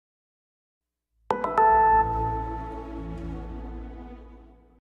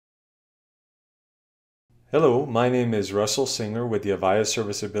Hello, my name is Russell Singer with the Avaya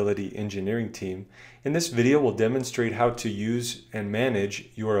Serviceability Engineering team. In this video, we'll demonstrate how to use and manage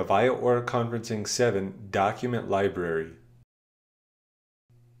your Avaya Aura Conferencing 7 document library.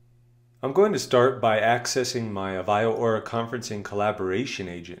 I'm going to start by accessing my Avaya Aura Conferencing collaboration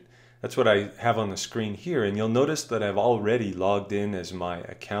agent. That's what I have on the screen here, and you'll notice that I've already logged in as my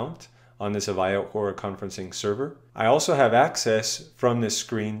account on this Avaya Aura Conferencing server. I also have access from this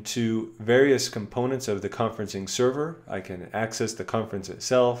screen to various components of the conferencing server. I can access the conference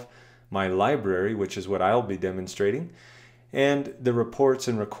itself, my library, which is what I'll be demonstrating, and the reports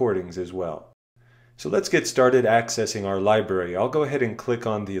and recordings as well. So let's get started accessing our library. I'll go ahead and click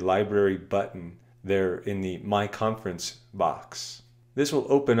on the library button there in the My Conference box. This will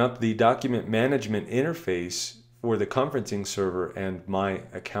open up the document management interface for the conferencing server and my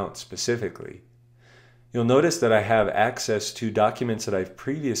account specifically. You'll notice that I have access to documents that I've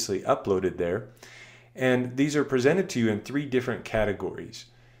previously uploaded there, and these are presented to you in three different categories.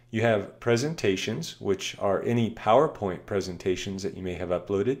 You have presentations, which are any PowerPoint presentations that you may have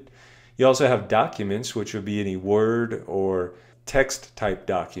uploaded. You also have documents, which would be any Word or text type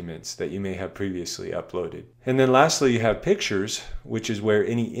documents that you may have previously uploaded. And then lastly, you have pictures, which is where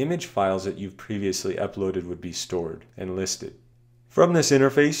any image files that you've previously uploaded would be stored and listed. From this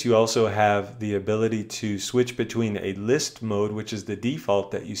interface, you also have the ability to switch between a list mode, which is the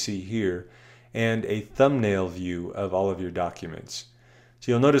default that you see here, and a thumbnail view of all of your documents.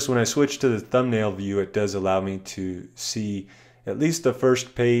 So you'll notice when I switch to the thumbnail view, it does allow me to see at least the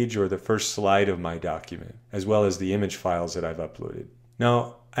first page or the first slide of my document, as well as the image files that I've uploaded.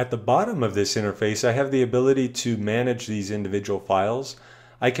 Now, at the bottom of this interface, I have the ability to manage these individual files.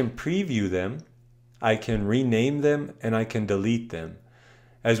 I can preview them, I can rename them, and I can delete them.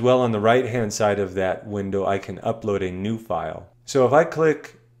 As well, on the right-hand side of that window, I can upload a new file. So if I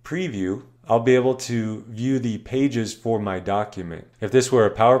click Preview, I'll be able to view the pages for my document. If this were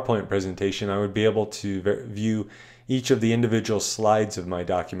a PowerPoint presentation, I would be able to view each of the individual slides of my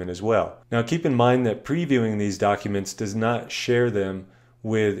document as well. Now keep in mind that previewing these documents does not share them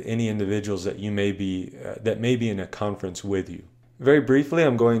with any individuals that may be in a conference with you. Very briefly,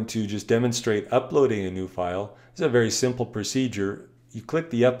 I'm going to just demonstrate uploading a new file. It's a very simple procedure. You click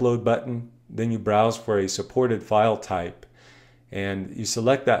the upload button, then you browse for a supported file type, and you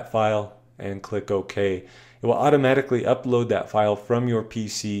select that file and click OK. It will automatically upload that file from your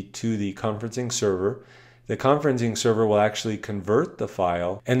PC to the conferencing server. The conferencing server will actually convert the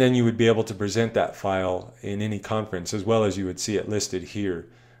file, and then you would be able to present that file in any conference, as well as you would see it listed here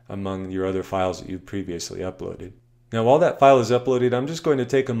among your other files that you've previously uploaded. Now, while that file is uploaded, I'm just going to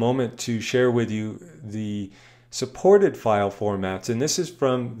take a moment to share with you the supported file formats, and this is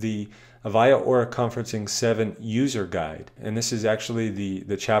from the Avaya Aura Conferencing 7 user guide, and this is actually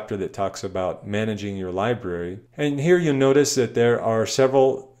the chapter that talks about managing your library. And here you'll notice that there are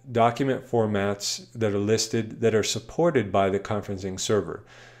several document formats that are listed that are supported by the conferencing server.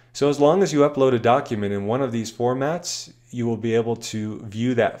 So as long as you upload a document in one of these formats, you will be able to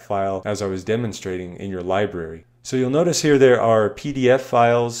view that file as I was demonstrating in your library. So you'll notice here there are PDF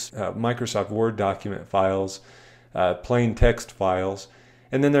files, Microsoft Word document files, plain text files,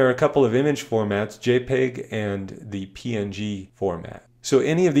 and then there are a couple of image formats, JPEG and the PNG format. So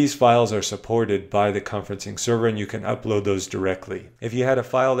any of these files are supported by the conferencing server, and you can upload those directly. If you had a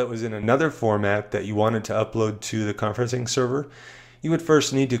file that was in another format that you wanted to upload to the conferencing server, you would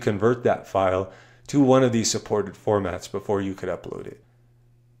first need to convert that file to one of these supported formats before you could upload it.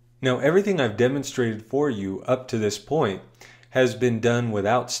 Now, everything I've demonstrated for you up to this point has been done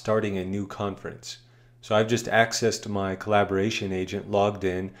without starting a new conference. So I've just accessed my collaboration agent, logged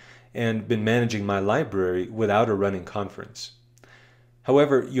in, and been managing my library without a running conference.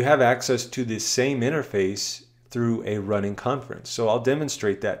 However, you have access to this same interface through a running conference. So I'll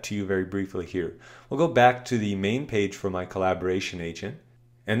demonstrate that to you very briefly here. We'll go back to the main page for my collaboration agent,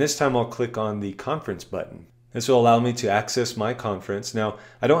 and this time I'll click on the conference button. This will allow me to access my conference. Now,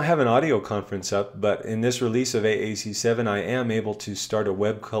 I don't have an audio conference up, but in this release of AAC7, I am able to start a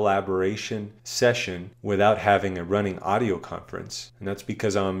web collaboration session without having a running audio conference. And that's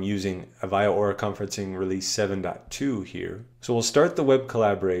because I'm using Avaya Aura Conferencing Release 7.2 here. So we'll start the web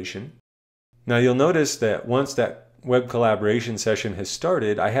collaboration. Now you'll notice that once that web collaboration session has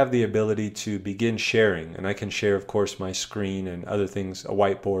started, I have the ability to begin sharing. And I can share, of course, my screen and other things, a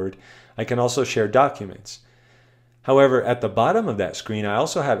whiteboard. I can also share documents. However, at the bottom of that screen, I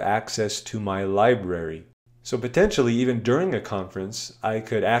also have access to my library. So potentially, even during a conference, I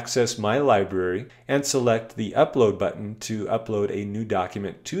could access my library and select the upload button to upload a new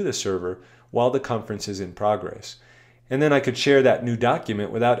document to the server while the conference is in progress. And then I could share that new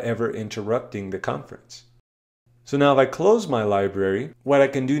document without ever interrupting the conference. So now if I close my library, what I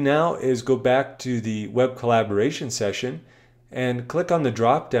can do now is go back to the web collaboration session and click on the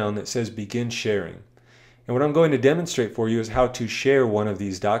drop down that says Begin Sharing. And what I'm going to demonstrate for you is how to share one of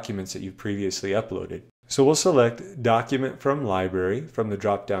these documents that you've previously uploaded. So we'll select Document from Library from the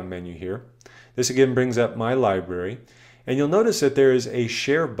drop down menu here. This again brings up my library. And you'll notice that there is a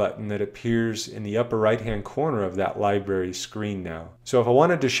share button that appears in the upper right hand corner of that library screen now. So if I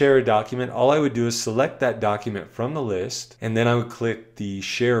wanted to share a document, all I would do is select that document from the list, and then I would click the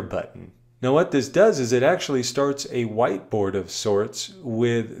share button. Now what this does is it actually starts a whiteboard of sorts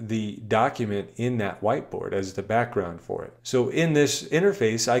with the document in that whiteboard as the background for it. So in this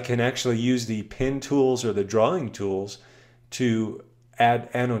interface, I can actually use the pen tools or the drawing tools to add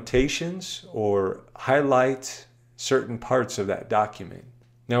annotations or highlight certain parts of that document.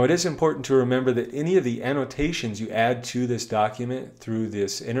 Now it is important to remember that any of the annotations you add to this document through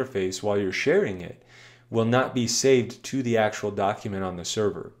this interface while you're sharing it will not be saved to the actual document on the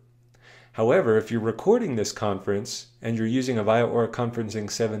server. However, if you're recording this conference and you're using Avaya Aura Conferencing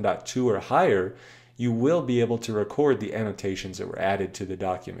 7.2 or higher, you will be able to record the annotations that were added to the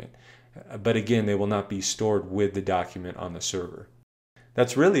document. But again, they will not be stored with the document on the server.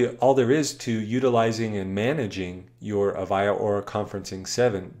 That's really all there is to utilizing and managing your Avaya Aura Conferencing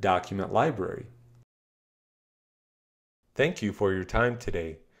 7 document library. Thank you for your time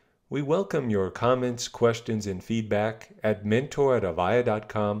today. We welcome your comments, questions, and feedback at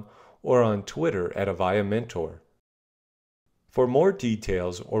mentor@avaya.com or on Twitter @AvayaMentor. For more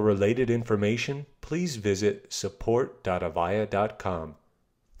details or related information, please visit support.avaya.com.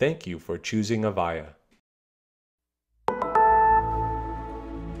 Thank you for choosing Avaya.